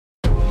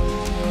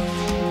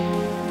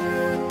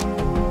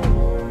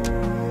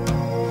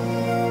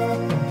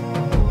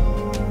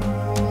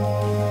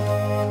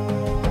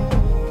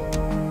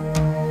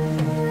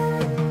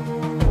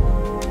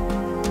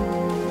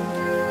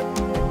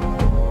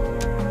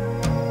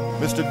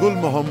Mr. Gul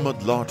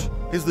Mohammad Lot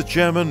is the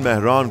chairman,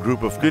 Mehran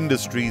Group of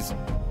Industries.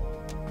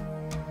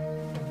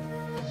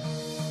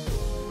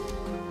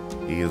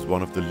 He is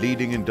one of the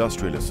leading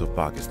industrialists of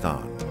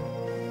Pakistan.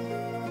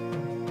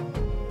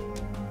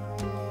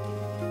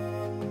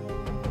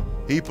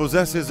 He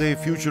possesses a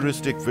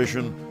futuristic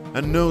vision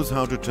and knows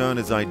how to turn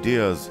his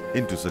ideas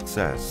into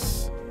success.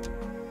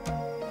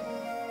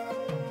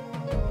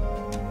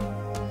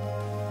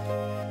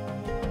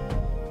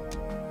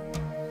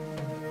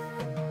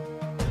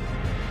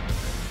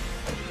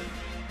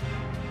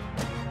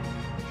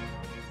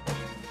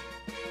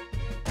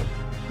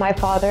 My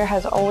father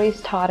has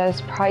always taught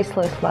us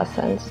priceless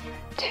lessons,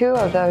 two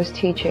of those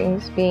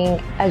teachings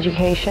being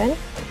education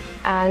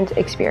and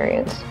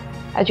experience.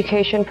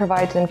 Education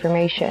provides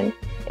information,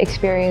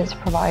 experience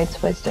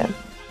provides wisdom.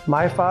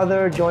 My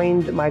father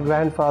joined my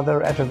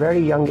grandfather at a very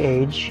young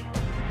age.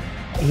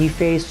 He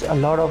faced a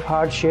lot of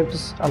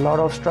hardships, a lot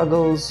of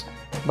struggles,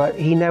 but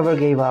he never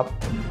gave up.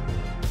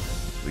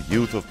 The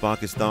youth of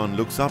Pakistan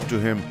looks up to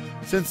him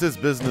since his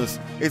business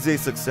is a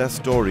success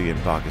story in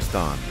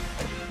Pakistan.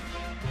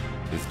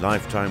 His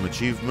lifetime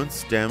achievements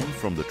stem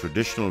from the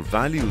traditional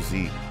values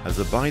he has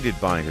abided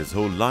by his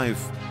whole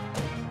life.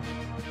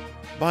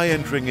 By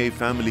entering a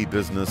family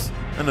business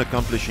and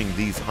accomplishing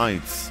these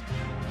heights,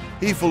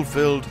 he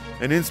fulfilled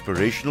an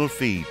inspirational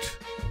feat.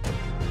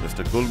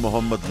 Mr. Gul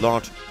Mohammad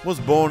Lot was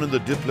born in the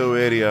Diplo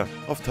area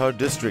of 3rd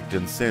District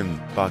in Sindh,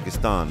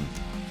 Pakistan.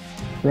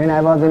 When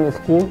I was in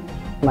school,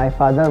 my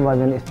father was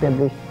an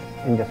established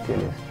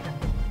industrialist.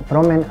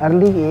 From an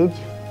early age,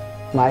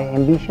 my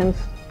ambitions,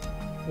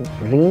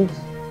 dreams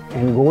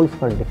and goals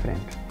were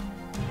different.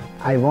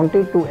 I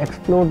wanted to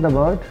explore the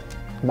world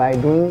by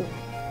doing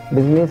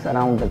business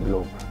around the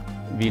globe.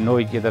 We know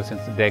each other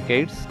since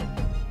decades.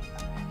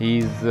 He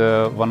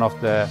is one of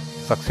the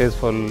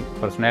successful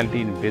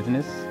personality in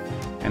business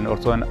and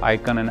also an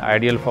icon and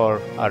ideal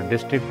for our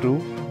district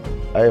too.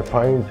 I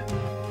find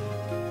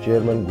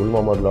Chairman Gul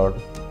Mohammad Lot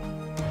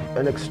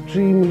an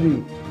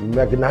extremely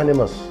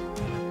magnanimous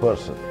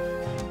person.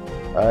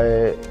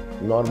 I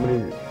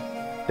normally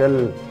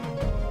tell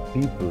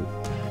people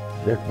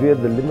that where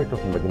the limit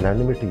of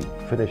magnanimity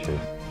finishes,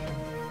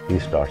 he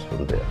starts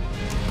from there.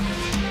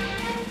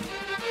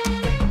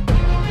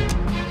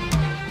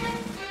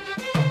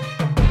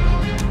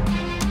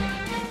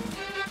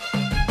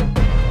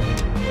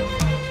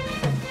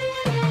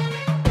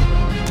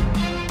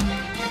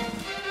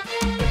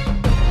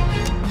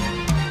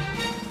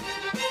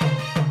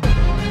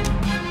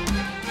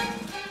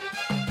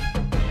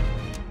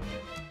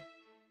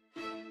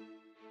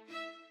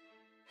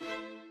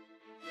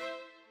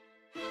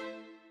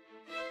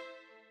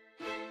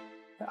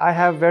 I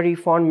have very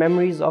fond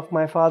memories of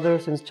my father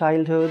since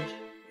childhood.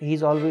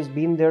 He's always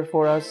been there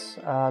for us.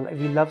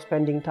 We love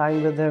spending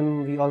time with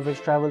him. We always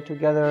travel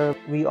together.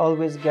 We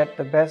always get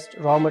the best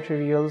raw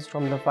materials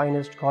from the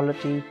finest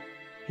quality.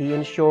 He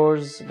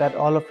ensures that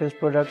all of his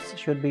products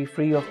should be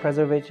free of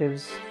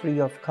preservatives, free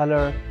of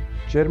color.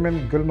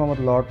 Chairman Gul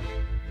Mohammad Lot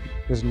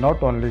is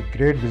not only a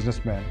great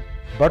businessman,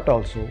 but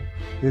also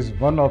is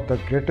one of the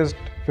greatest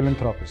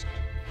philanthropists.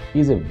 He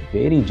is a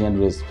very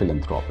generous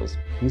philanthropist.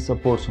 He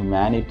supports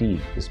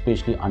humanity,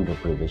 especially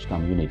underprivileged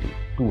community,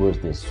 towards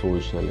their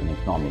social and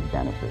economic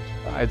benefit.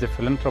 As a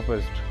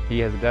philanthropist, he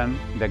has done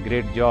the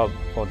great job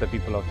for the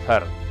people of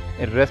Thar.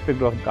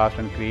 Irrespective of caste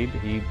and creed,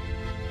 he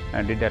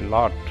did a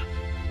lot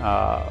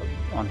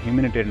on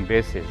humanitarian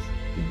basis.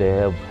 They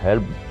have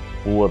helped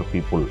poor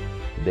people.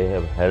 They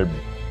have helped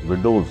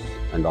widows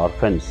and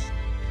orphans.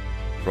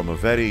 From a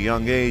very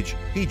young age,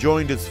 he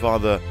joined his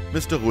father,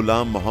 Mr.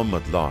 Ghulam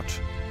Mohammad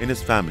Lot, in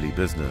his family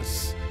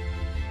business.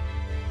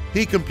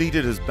 He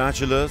completed his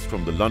bachelor's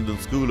from the London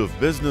School of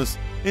Business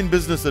in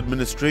Business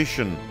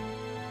Administration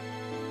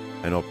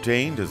and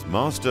obtained his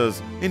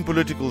master's in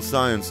political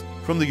science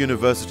from the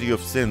University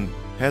of Sindh,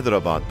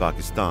 Hyderabad,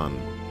 Pakistan.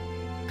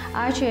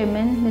 Our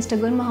chairman, Mr.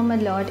 Gul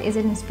Mohammad Lot, is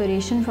an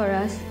inspiration for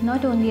us,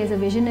 not only as a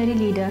visionary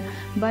leader,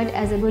 but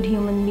as a good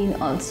human being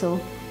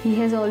also. He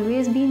has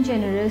always been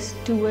generous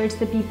towards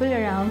the people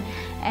around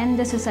and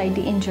the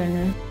society in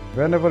general.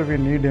 Whenever we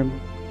need him,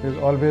 he is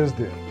always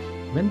there.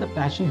 When the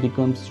passion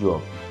becomes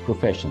your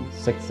profession,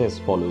 success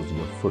follows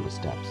your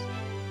footsteps.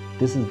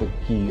 This is the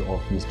key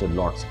of Mr.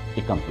 Lot's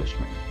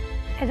accomplishment.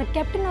 As a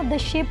captain of the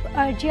ship,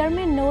 our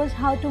chairman knows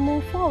how to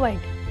move forward.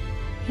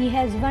 He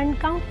has won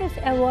countless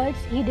awards.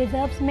 He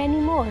deserves many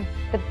more.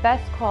 The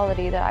best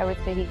quality that I would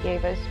say he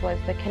gave us was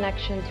the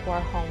connection to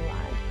our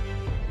homeland.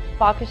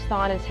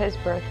 Pakistan is his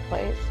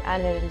birthplace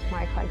and it is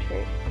my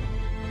country.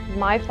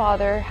 My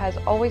father has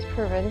always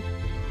proven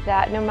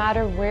that no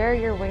matter where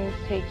your wings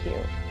take you,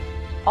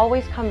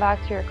 always come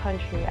back to your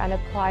country and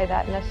apply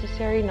that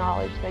necessary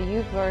knowledge that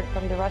you've learned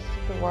from the rest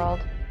of the world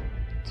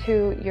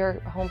to your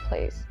home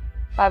place.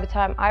 By the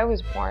time I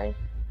was born,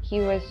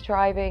 he was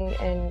striving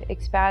and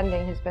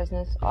expanding his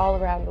business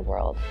all around the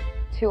world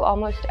to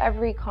almost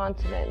every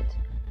continent.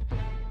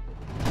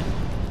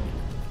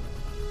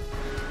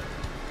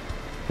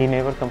 He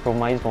never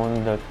compromised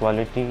on the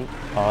quality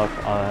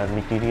of our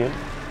material.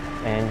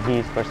 and he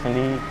is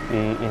personally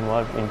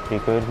involved in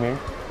procurement.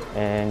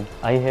 And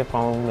I have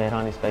found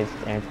Mehran Spice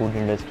and Food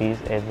Industries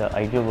as the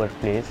ideal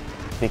workplace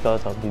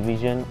because of the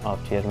vision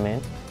of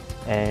chairman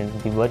and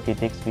the work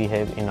ethics we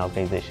have in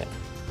organization.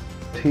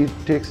 He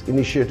takes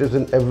initiatives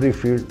in every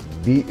field,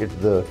 be it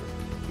the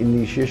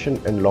initiation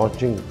and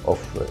launching of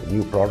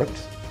new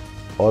products,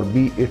 or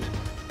be it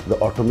the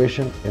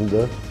automation in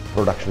the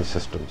production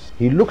systems.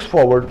 He looks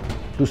forward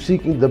to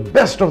seeking the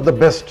best of the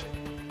best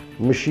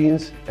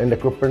machines and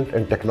equipment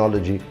and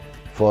technology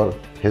for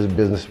his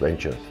business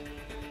ventures.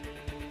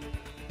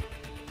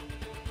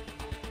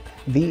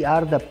 We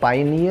are the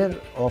pioneer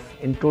of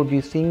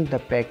introducing the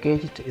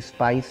packaged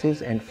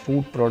spices and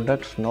food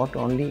products not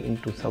only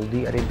into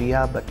Saudi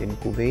Arabia but in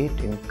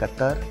Kuwait, in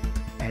Qatar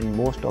and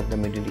most of the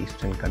Middle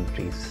Eastern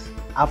countries.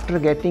 After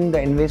getting the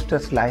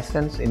investor's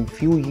license in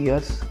few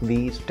years,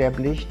 we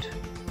established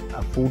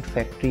a food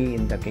factory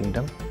in the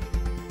kingdom,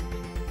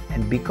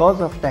 and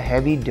because of the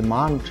heavy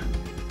demand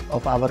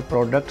of our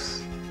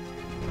products,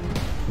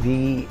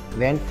 we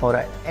went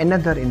for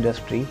another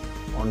industry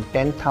on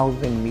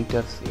 10,000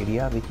 meters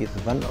area, which is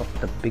one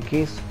of the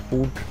biggest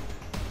food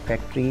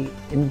factory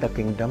in the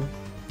kingdom,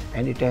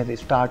 and it has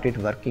started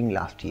working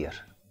last year.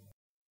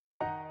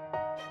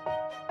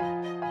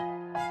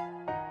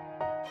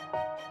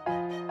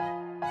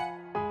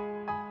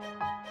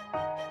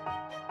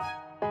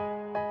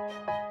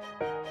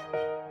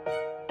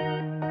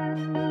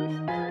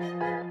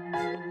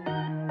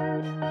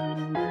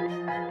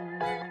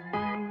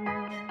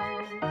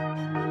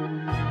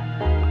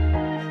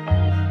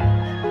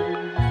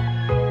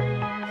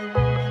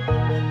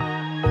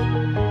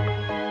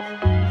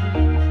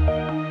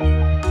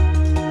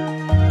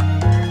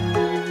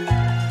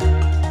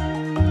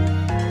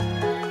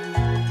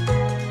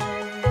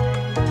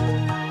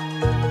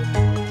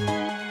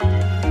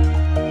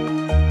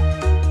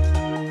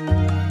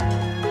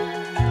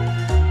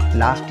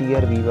 Last year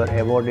we were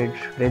awarded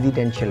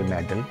Presidential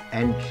Medal,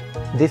 and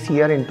this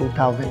year in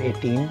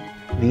 2018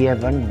 we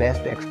have won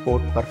Best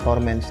Export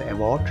Performance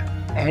Award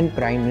and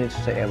Prime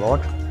Minister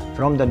Award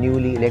from the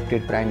newly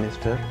elected Prime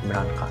Minister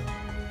Mehran Khan.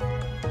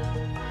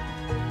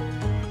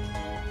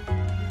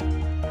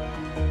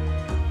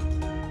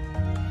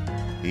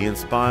 He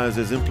inspires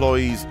his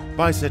employees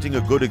by setting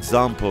a good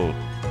example.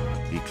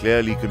 He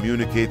clearly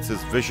communicates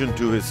his vision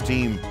to his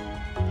team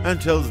and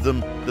tells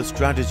them the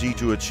strategy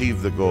to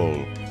achieve the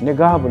goal.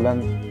 निगाह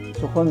बुलंद,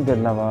 सुकून दिल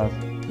नवाज,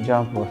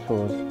 जाँ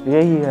पुरसोज,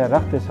 यही है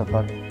रफ्ते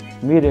सफर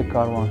मेरे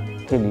कारवां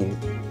के लिए.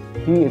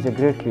 He is a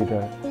great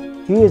leader.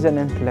 He is an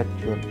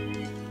intellectual.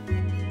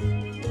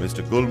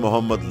 Mr. Gul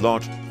Mohammad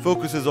Lot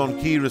focuses on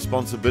key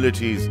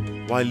responsibilities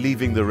while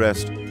leaving the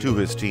rest to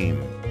his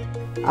team.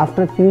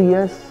 After a few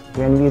years,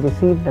 when we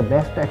received the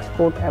Best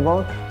Export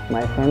Award,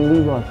 my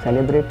family was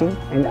celebrating,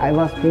 and I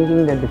was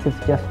thinking that this is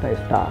just a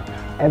start.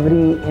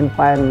 Every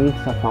empire needs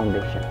a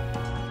foundation.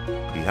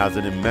 He has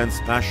an immense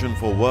passion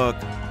for work,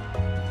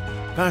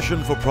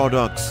 passion for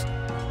products,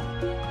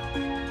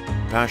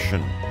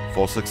 passion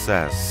for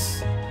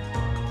success.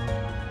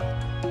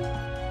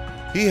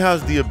 He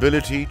has the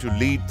ability to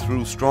lead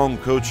through strong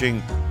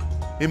coaching,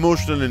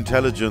 emotional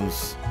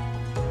intelligence,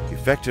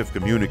 effective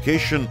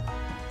communication,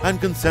 and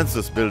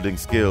consensus-building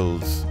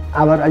skills.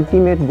 Our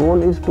ultimate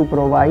goal is to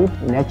provide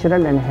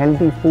natural and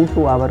healthy food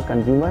to our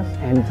consumers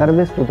and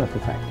service to the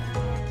society.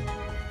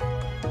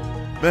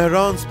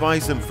 Mehran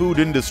Spice and Food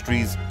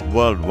Industries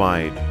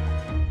worldwide.